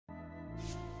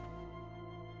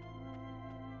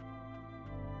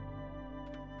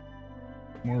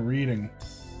More reading.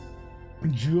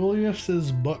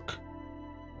 Julius's book.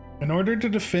 In order to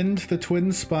defend the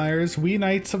Twin Spires, we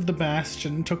Knights of the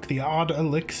Bastion took the odd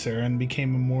elixir and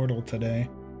became immortal today.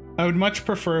 I would much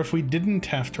prefer if we didn't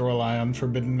have to rely on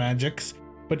forbidden magics,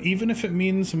 but even if it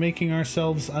means making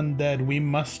ourselves undead, we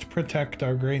must protect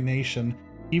our great nation.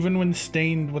 Even when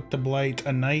stained with the blight,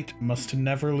 a knight must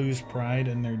never lose pride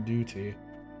in their duty.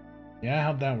 Yeah,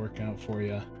 how'd that work out for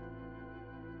you?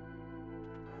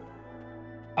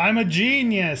 I'm a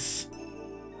genius!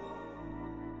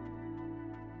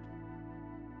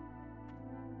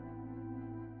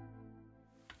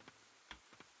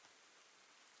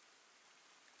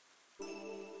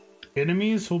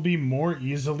 Enemies will be more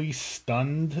easily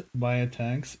stunned by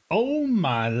attacks. Oh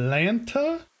my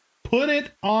Lanta! Put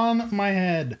it on my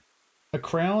head! A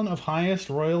crown of highest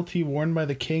royalty worn by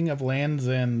the king of Land's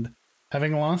End.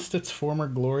 Having lost its former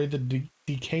glory, the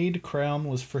decayed crown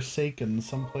was forsaken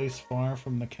someplace far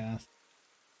from the castle.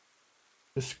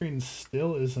 This screen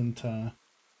still isn't,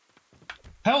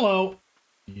 Hello!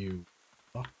 You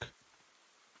fuck.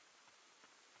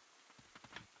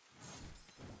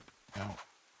 Ow.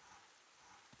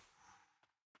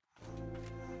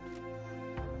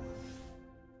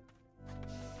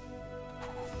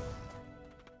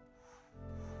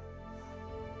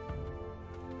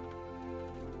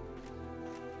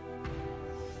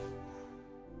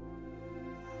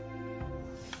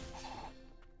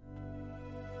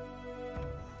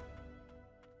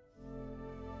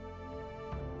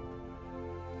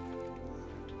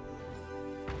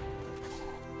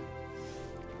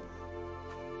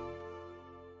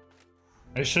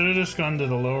 I should have just gone to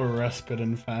the lower respite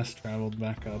and fast traveled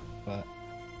back up, but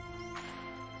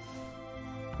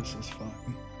this is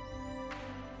fine.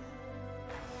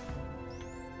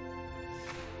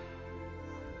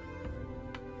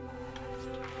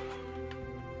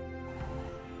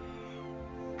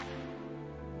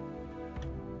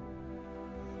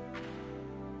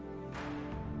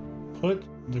 Put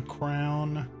the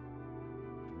crown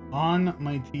on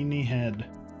my teeny head.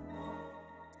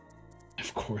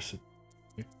 Of course it.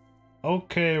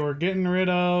 Okay, we're getting rid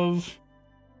of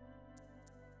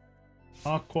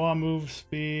Aqua move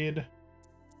speed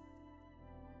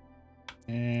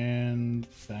and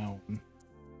that one.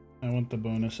 I want the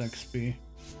bonus XP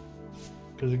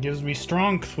because it gives me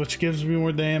strength, which gives me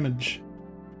more damage.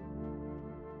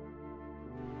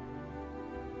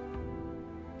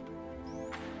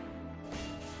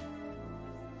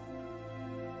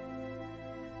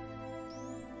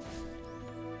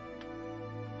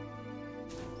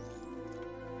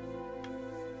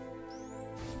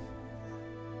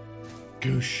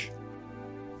 Goosh.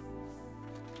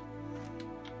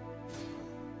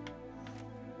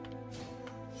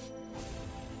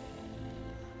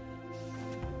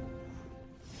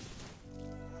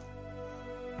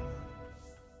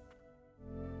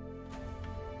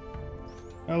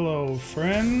 Hello,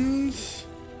 friends.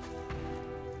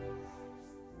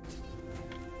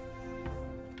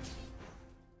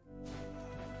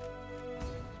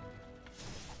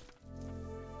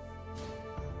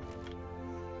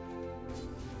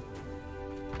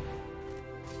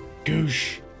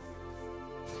 Goosh.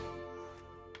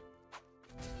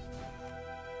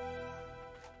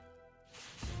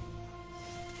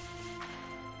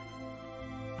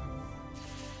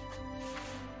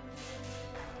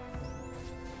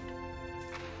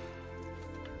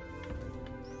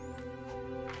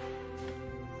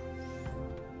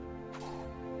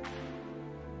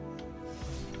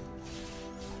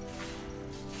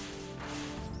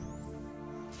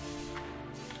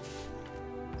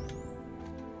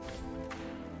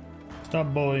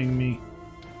 Stop bullying me.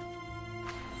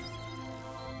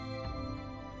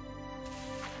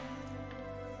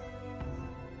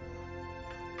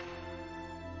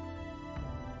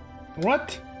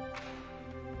 What?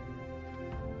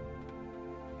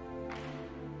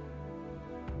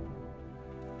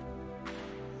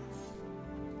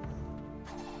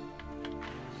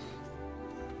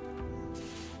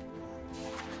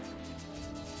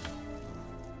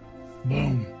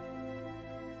 Boom.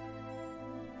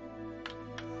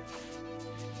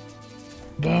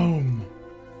 Boom.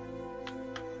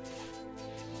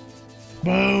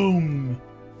 Boom.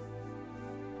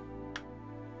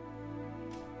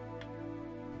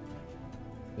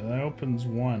 So that opens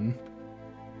one.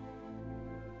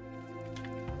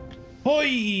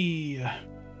 Hoi!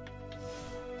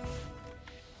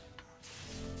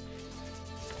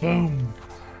 Boom.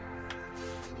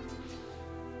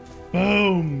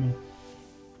 Boom.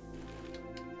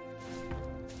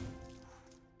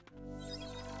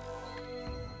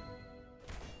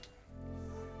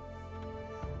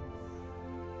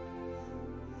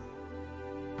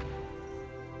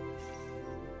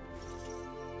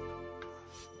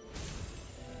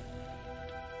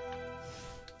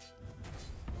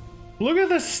 Look at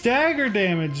the stagger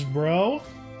damage, bro.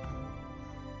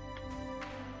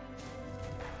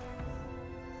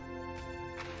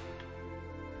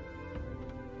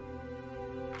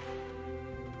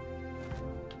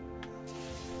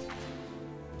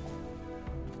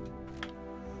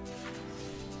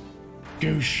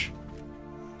 Goosh.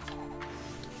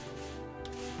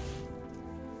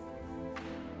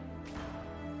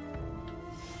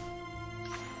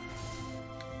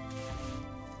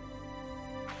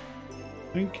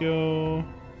 Thank you.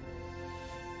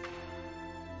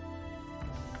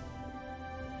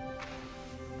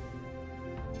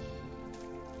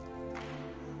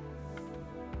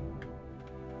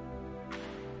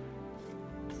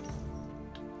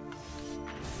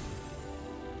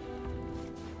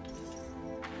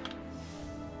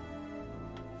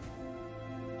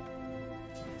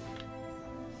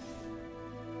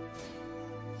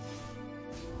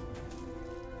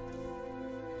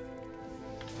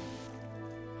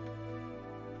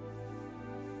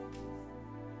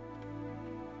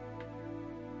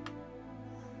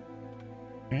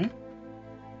 Okay.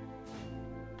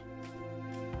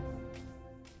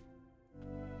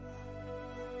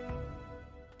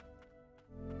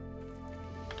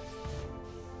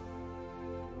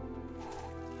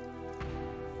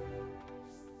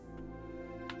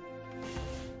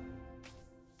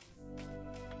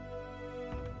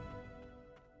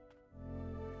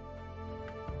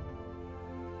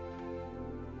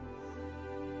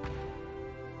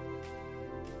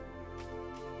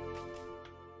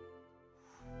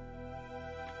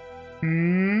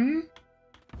 Hmm.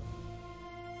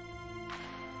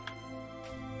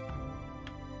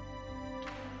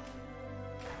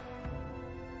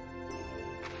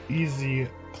 Easy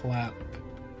clap.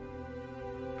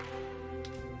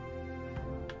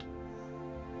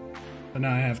 But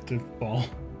now I have to fall.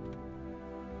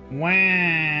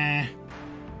 Wah.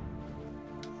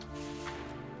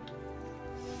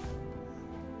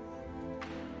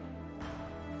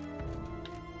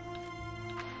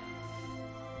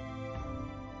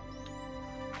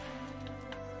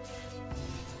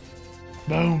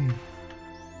 Boom.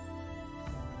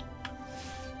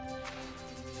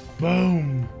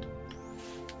 Boom.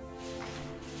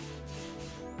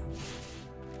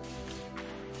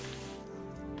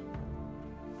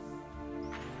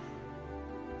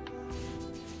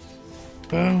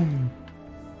 Boom.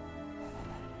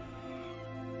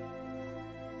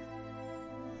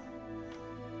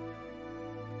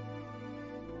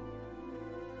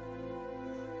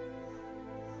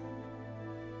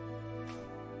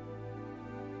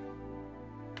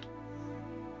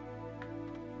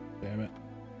 Damn it.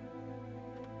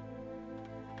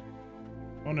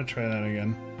 I want to try that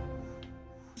again.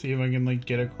 See if I can like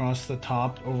get across the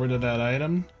top over to that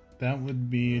item. That would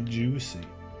be juicy.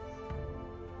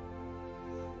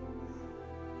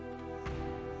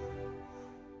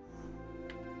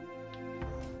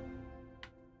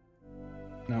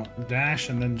 No, dash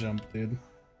and then jump, dude.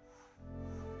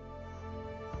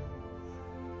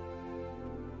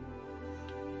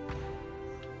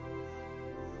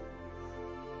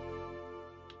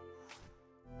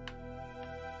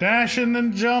 Dash and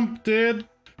then jump, dude.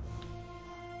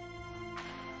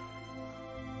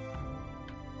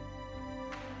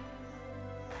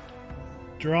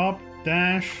 Drop,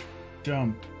 dash,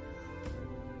 jump.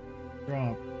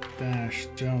 Drop, dash,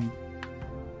 jump.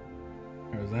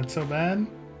 Oh, is that so bad?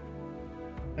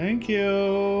 Thank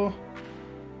you.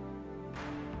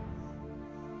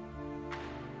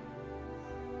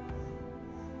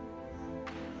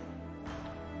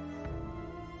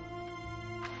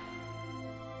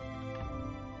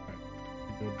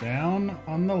 Go down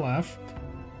on the left.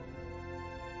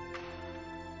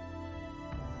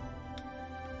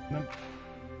 No.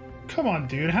 Come on,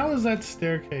 dude. How is that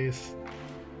staircase?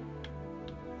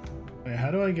 Wait,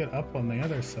 how do I get up on the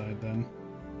other side then?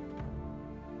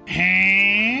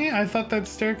 I thought that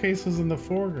staircase was in the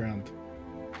foreground.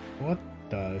 What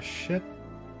the shit?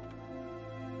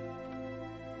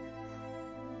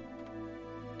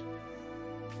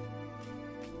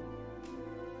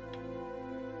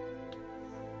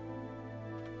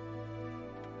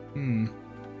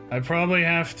 I probably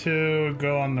have to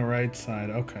go on the right side.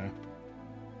 Okay.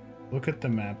 Look at the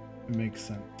map. It makes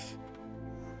sense.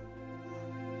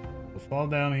 We'll fall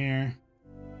down here.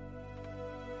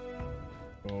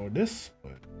 Go this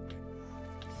way.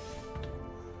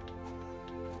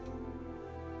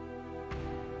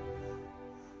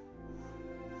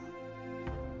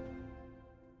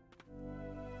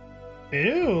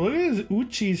 Ew, look at his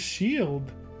Uchi's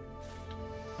shield.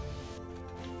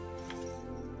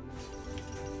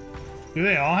 Do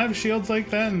they all have shields like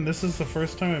that and this is the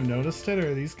first time I've noticed it,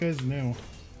 or are these guys new?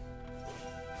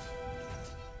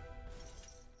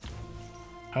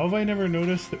 How have I never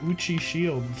noticed the Uchi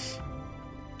shields?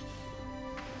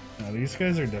 No, these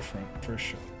guys are different, for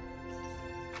sure.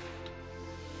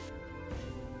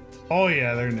 Oh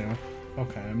yeah, they're new.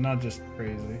 Okay, I'm not just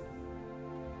crazy.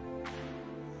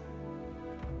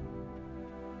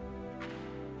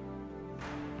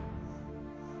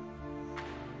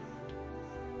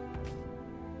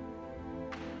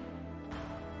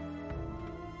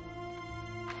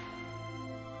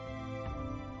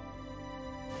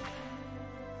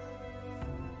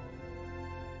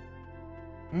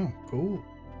 Oh, cool.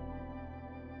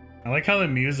 I like how the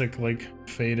music, like,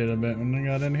 faded a bit when I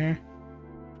got in here.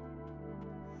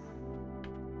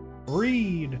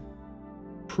 Read!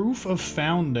 Proof of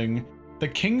founding. The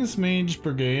King's Mage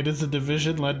Brigade is a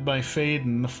division led by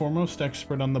Faden, the foremost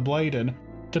expert on the Blighted,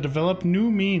 to develop new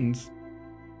means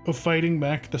of fighting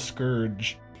back the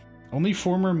Scourge. Only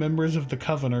former members of the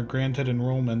Coven are granted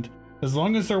enrollment. As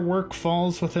long as their work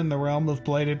falls within the realm of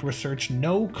Blighted research,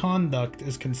 no conduct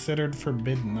is considered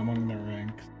forbidden among their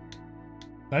ranks.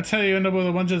 That's how you end up with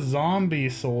a bunch of zombie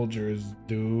soldiers,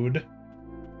 dude.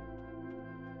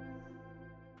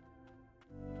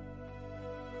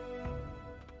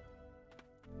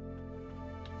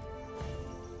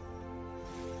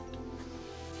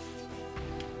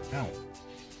 Ow.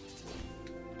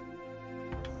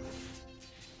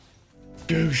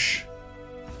 Douche.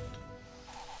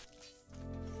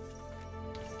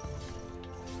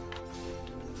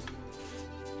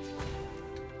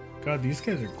 God, these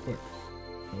guys are quick.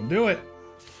 We'll do it.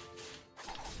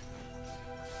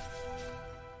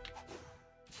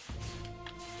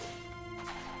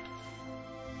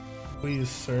 Please,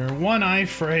 sir. One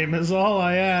iframe is all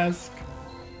I ask.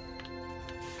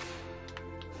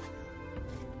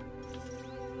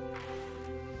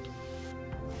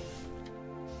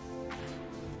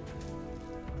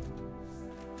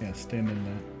 Yeah, stand in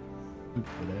that.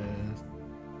 Stupid ass.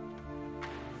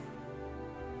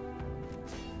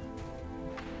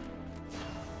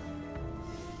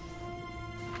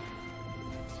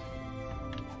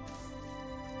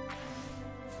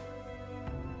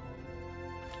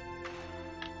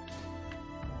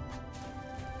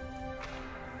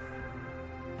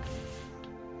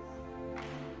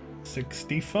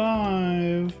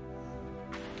 $65.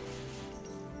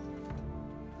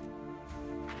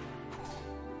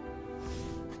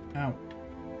 Ow.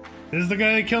 This is the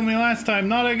guy that killed me last time,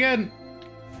 not again!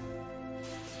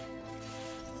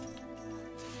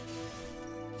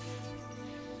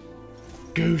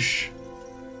 Goosh.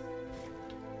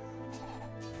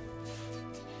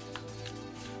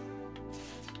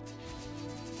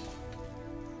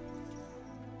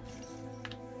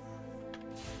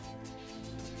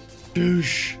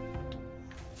 Douche.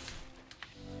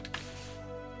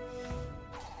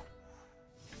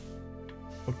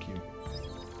 Fuck you.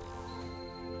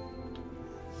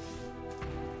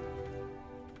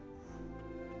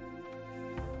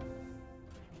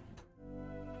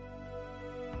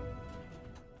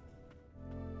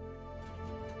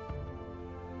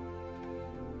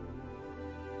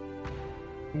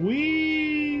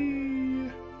 Wee.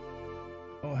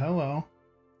 Oh, hello.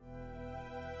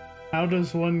 How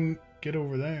does one get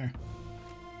over there?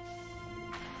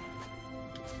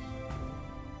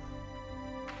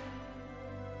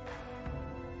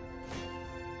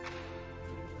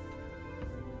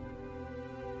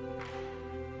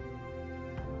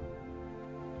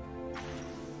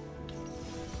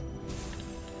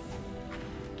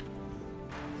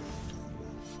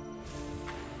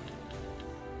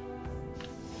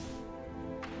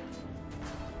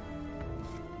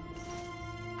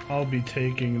 I'll be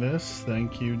taking this,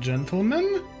 thank you,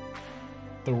 gentlemen.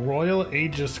 The Royal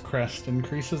Aegis Crest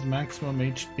increases maximum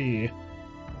HP.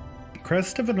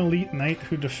 Crest of an elite knight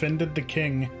who defended the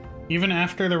king. Even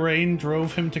after the rain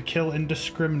drove him to kill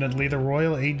indiscriminately, the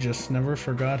Royal Aegis never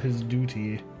forgot his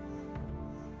duty.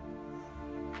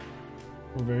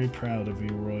 We're very proud of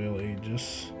you, Royal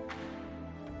Aegis.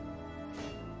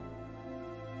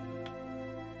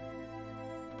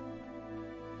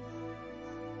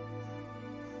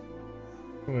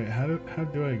 Wait, how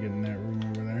do I get in that room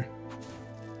over there?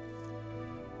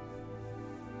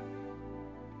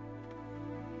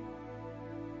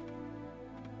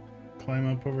 Climb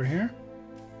up over here?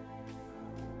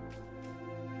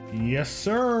 Yes,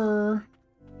 sir!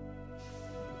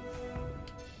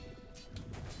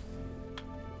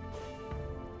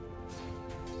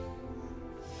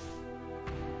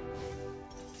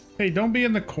 Hey, don't be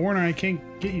in the corner, I can't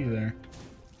get you there.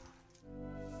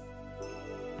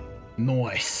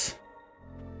 Nice.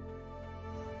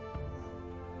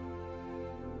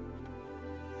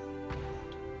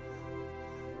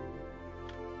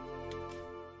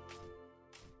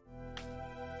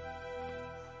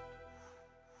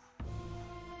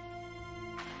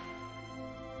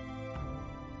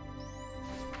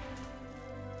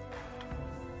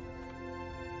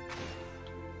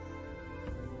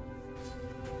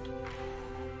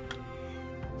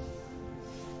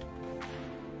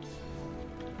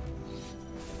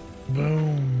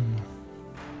 Boom.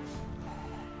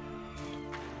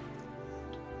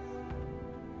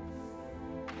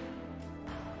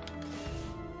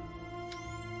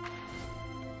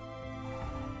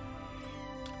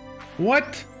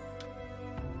 What?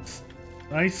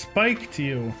 I spiked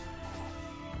you.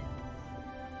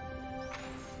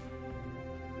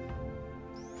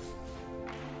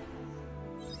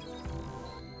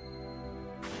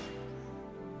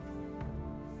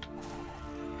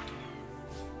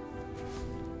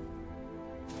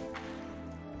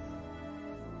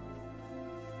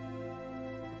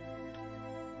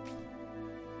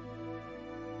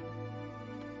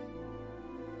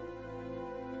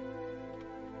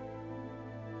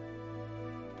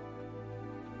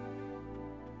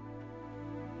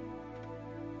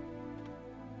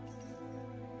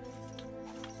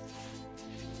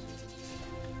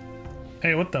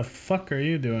 Hey, what the fuck are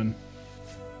you doing?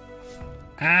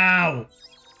 Ow!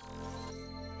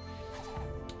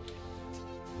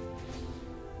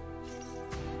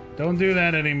 Don't do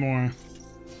that anymore.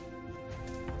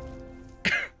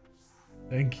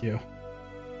 Thank you.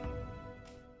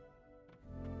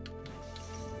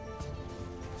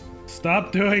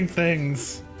 Stop doing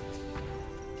things.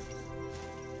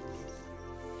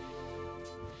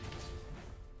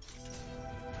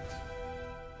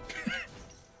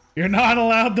 You're not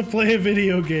allowed to play a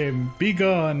video game. Be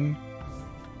gone.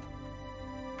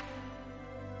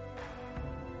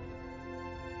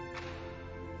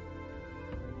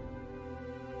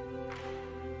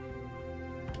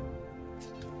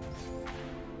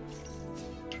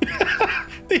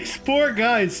 These poor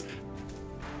guys.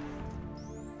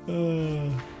 Ow.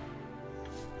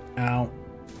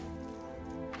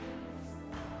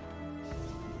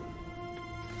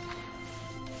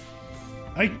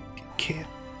 I can't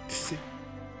see.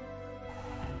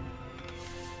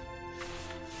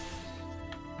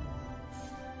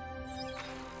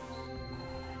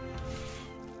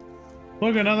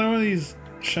 Look, another one of these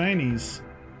shinies.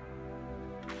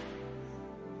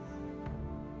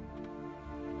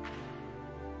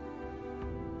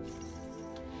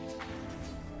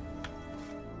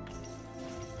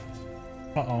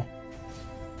 Uh-oh.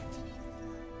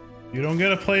 You don't get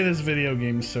to play this video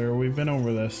game, sir. We've been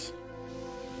over this.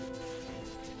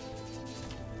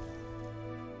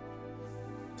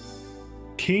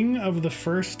 King of the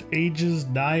First Ages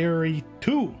Diary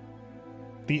 2.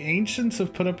 The ancients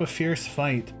have put up a fierce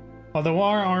fight. Although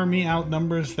our army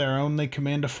outnumbers their own, they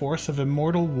command a force of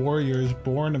immortal warriors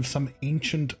born of some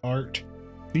ancient art.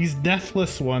 These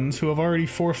deathless ones, who have already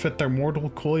forfeit their mortal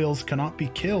coils, cannot be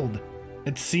killed.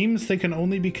 It seems they can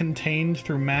only be contained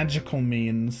through magical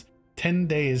means. 10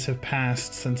 days have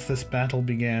passed since this battle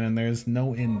began, and there is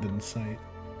no end in sight.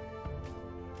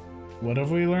 What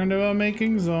have we learned about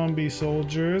making zombie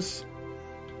soldiers?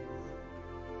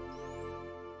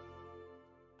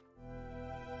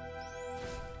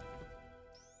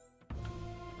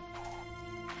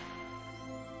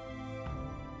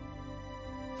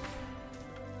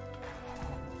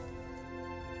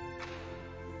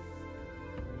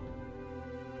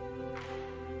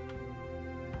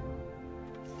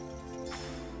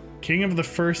 King of the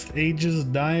First Ages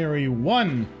Diary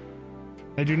 1.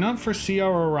 I do not foresee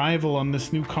our arrival on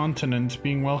this new continent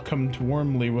being welcomed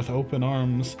warmly with open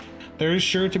arms. There is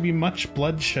sure to be much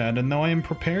bloodshed, and though I am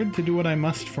prepared to do what I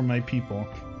must for my people,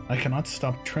 I cannot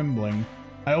stop trembling.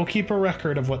 I will keep a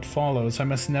record of what follows. I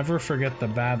must never forget the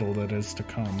battle that is to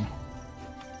come.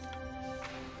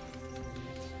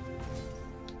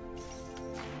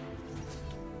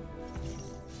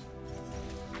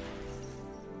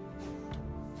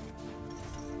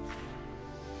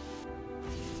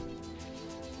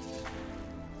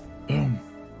 Boom.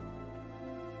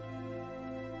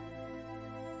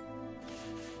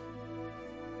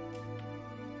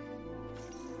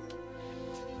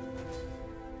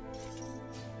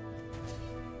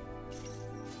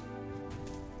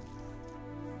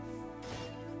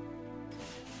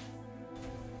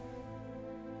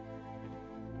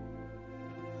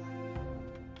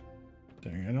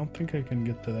 Dang, I don't think I can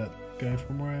get to that guy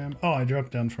from where I am. Oh, I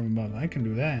dropped down from above. I can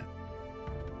do that.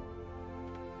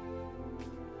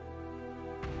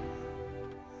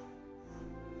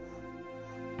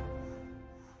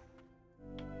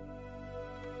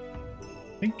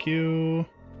 Thank you.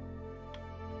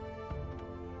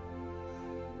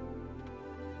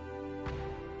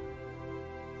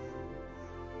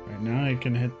 Right now I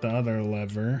can hit the other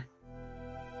lever.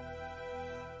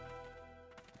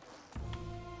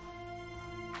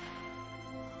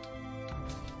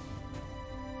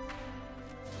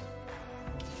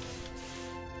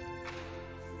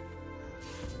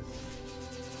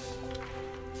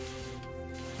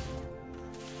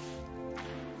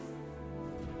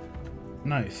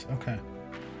 Nice, okay.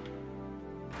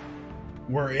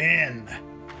 We're in!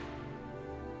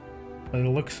 By the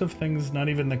looks of things, not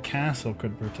even the castle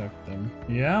could protect them.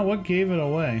 Yeah, what gave it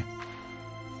away?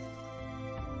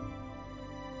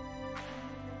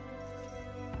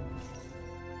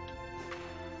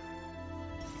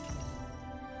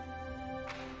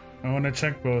 I want to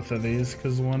check both of these,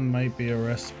 because one might be a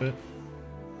respite.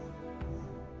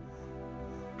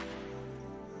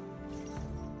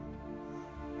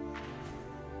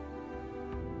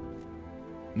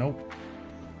 Nope.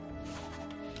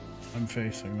 I'm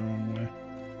facing the wrong way.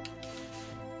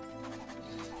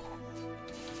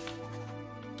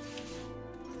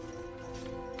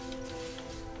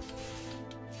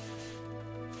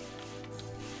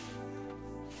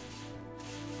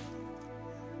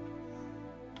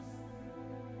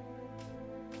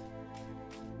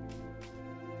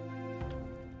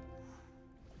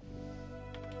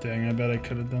 Dang, I bet I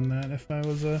could have done that if I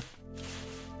was a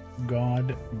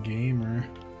god gamer.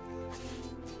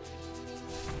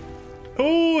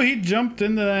 Oh, he jumped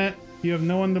into that. You have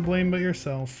no one to blame but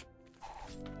yourself.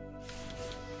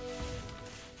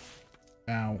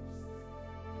 Ow.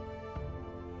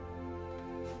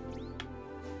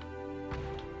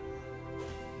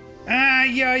 Ah,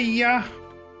 yeah, yeah.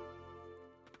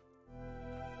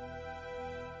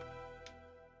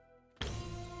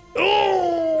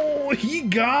 Oh, he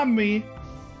got me.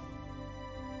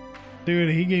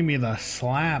 Dude, he gave me the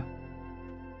slap.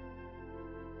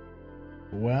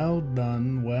 Well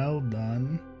done, well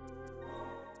done.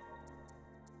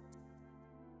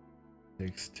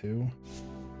 Takes 2.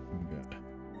 I'm good.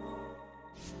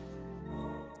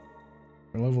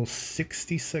 We're level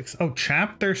 66. Oh,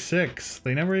 chapter 6.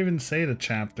 They never even say the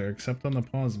chapter except on the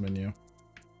pause menu.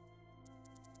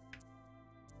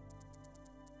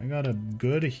 I got a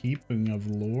good heaping of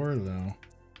lore though.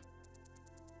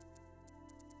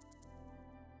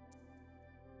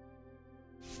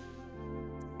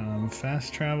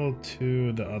 Fast travel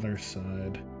to the other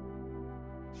side.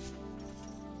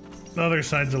 The other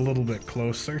side's a little bit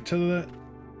closer to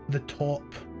the top.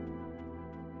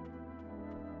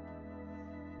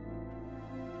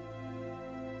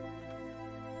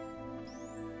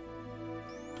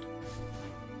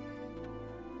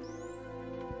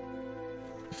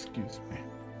 Excuse me.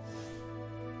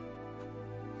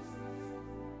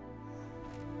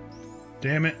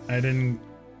 Damn it, I didn't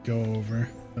go over.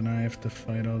 Then I have to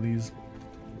fight all these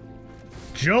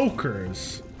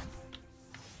jokers.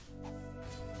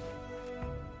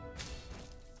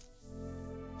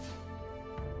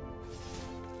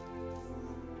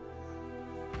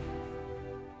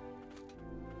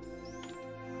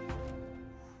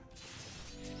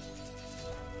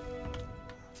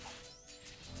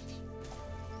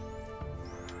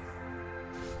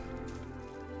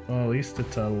 Well, at least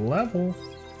it's a level.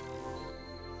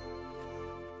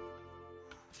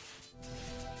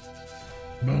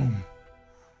 Boom.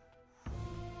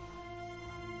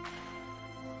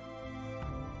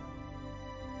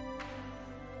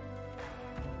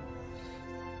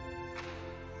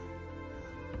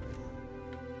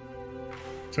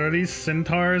 So are these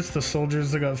centaurs the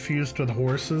soldiers that got fused with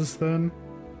horses then?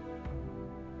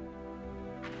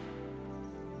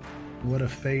 What a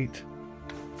fate.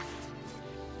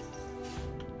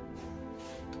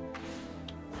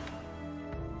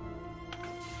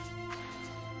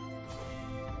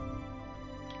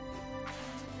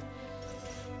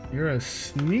 You're a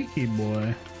sneaky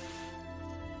boy.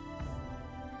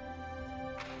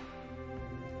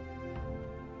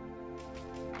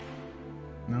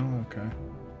 No, okay.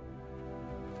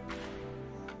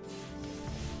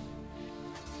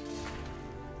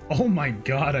 Oh my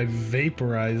god, I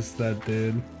vaporized that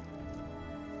dude.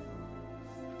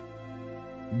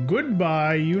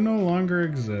 Goodbye, you no longer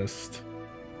exist.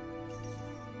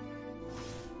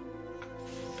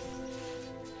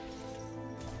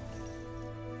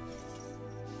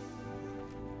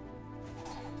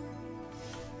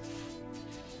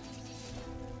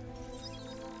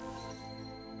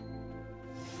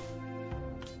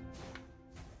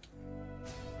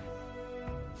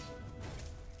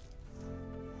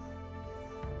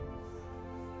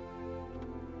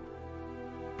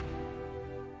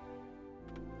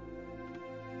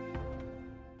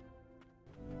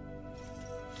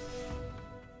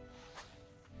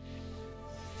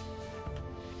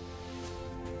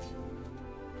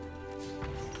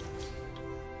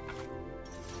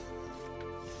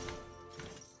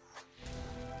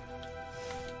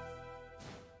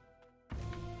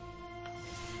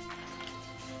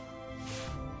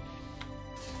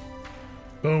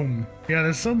 Boom. Yeah,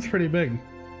 this sounds pretty big.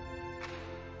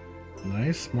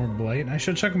 Nice, more blight. I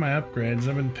should check my upgrades.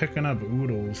 I've been picking up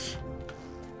oodles.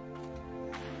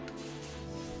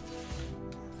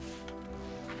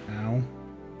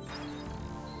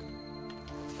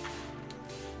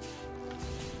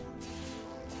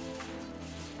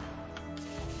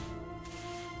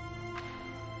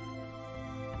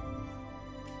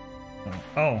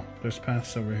 Oh, there's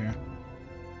paths over here.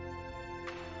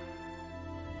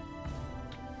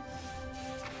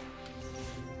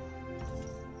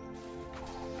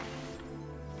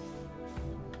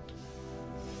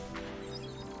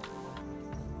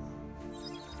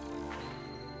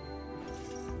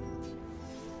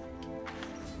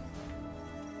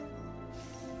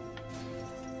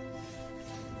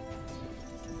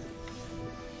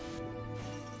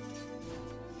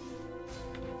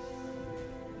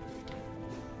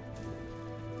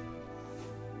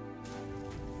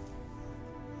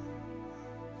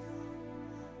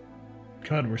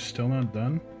 God, we're still not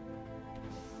done.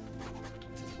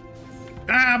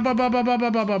 Ah, ba ba ba ba ba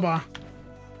ba ba ba.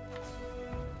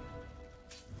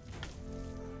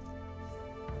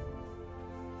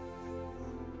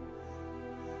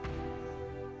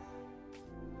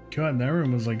 God, that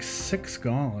room was like 6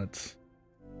 gauntlets.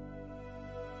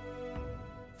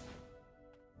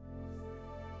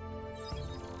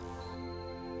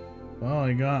 Well,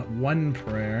 I got 1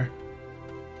 prayer.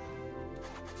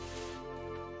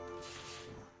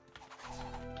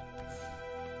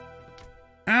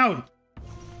 Ow!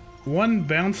 One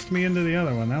bounced me into the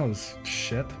other one. That was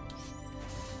shit.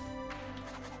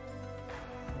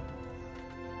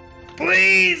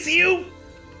 Please, you...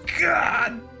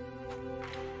 God!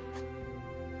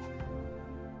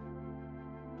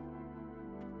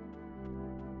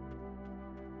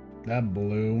 That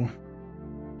blew.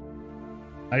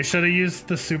 I should have used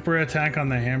the super attack on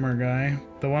the hammer guy.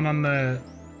 The one on the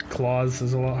claws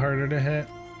is a lot harder to hit.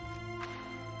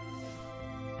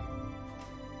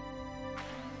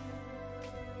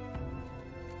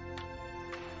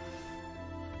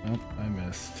 Oh, I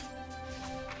missed.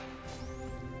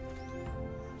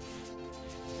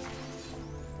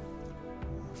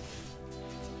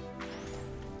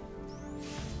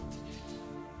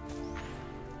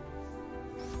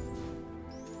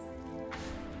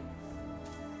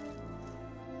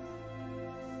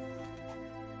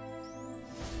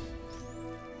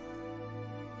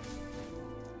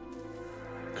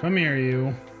 Come here,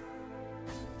 you.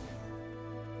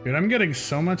 Dude, I'm getting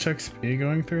so much XP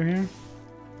going through here.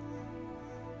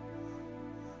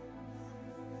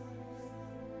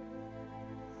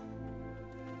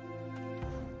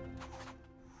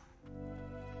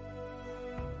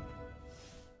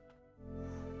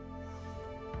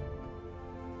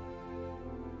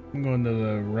 I'm going to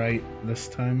the right this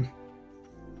time.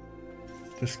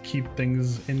 Just keep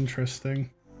things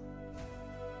interesting.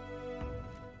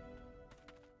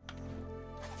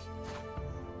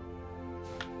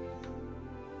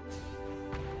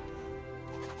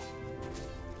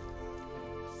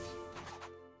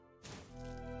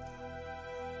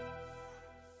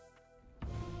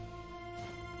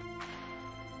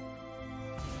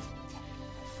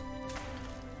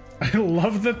 I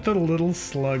love that the little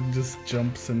slug just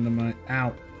jumps into my...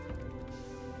 Ow.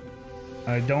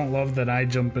 I don't love that I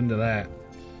jump into that.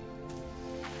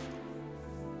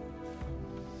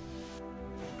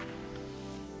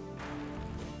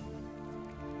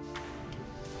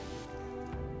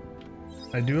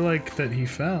 I do like that he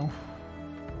fell.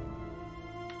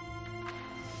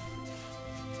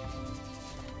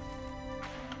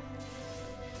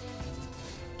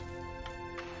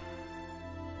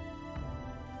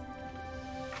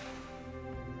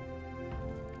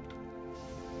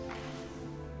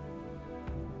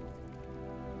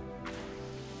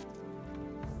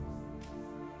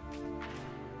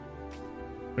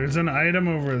 There's an item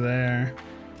over there.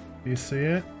 Do you see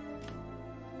it?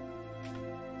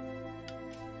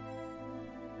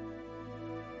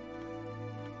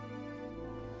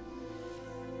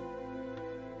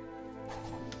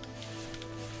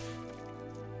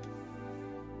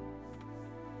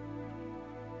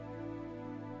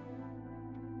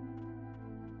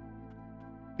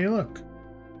 Hey, look.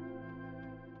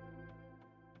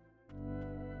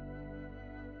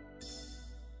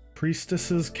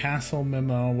 Priestess's Castle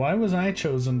Memo. Why was I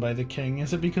chosen by the king?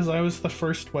 Is it because I was the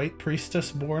first white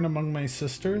priestess born among my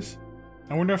sisters?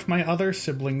 I wonder if my other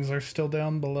siblings are still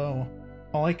down below.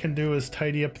 All I can do is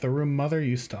tidy up the room Mother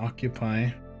used to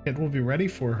occupy. It will be ready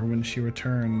for her when she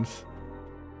returns.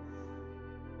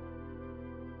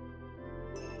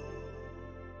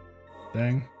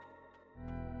 Dang.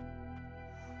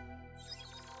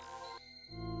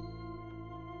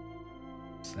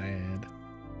 Sad.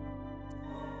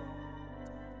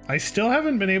 I still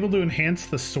haven't been able to enhance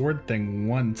the sword thing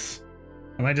once.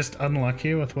 Am I just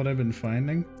unlucky with what I've been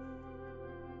finding?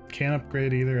 Can't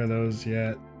upgrade either of those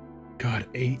yet. God,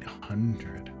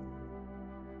 800.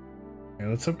 Okay,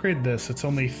 let's upgrade this. It's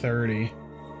only 30.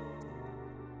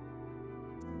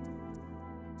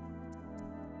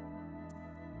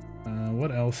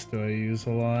 What else else do I use a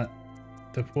lot?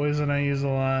 The poison I use a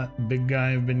lot. Big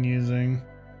guy I've been using.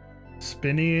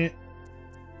 Spinny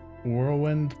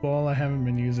whirlwind ball I haven't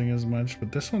been using as much, but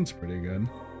this one's pretty good.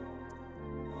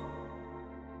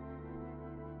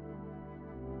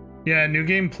 Yeah, New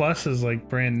Game Plus is like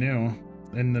brand new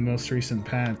in the most recent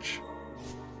patch.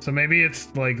 So maybe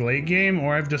it's like late game,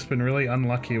 or I've just been really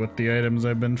unlucky with the items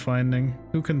I've been finding.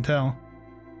 Who can tell?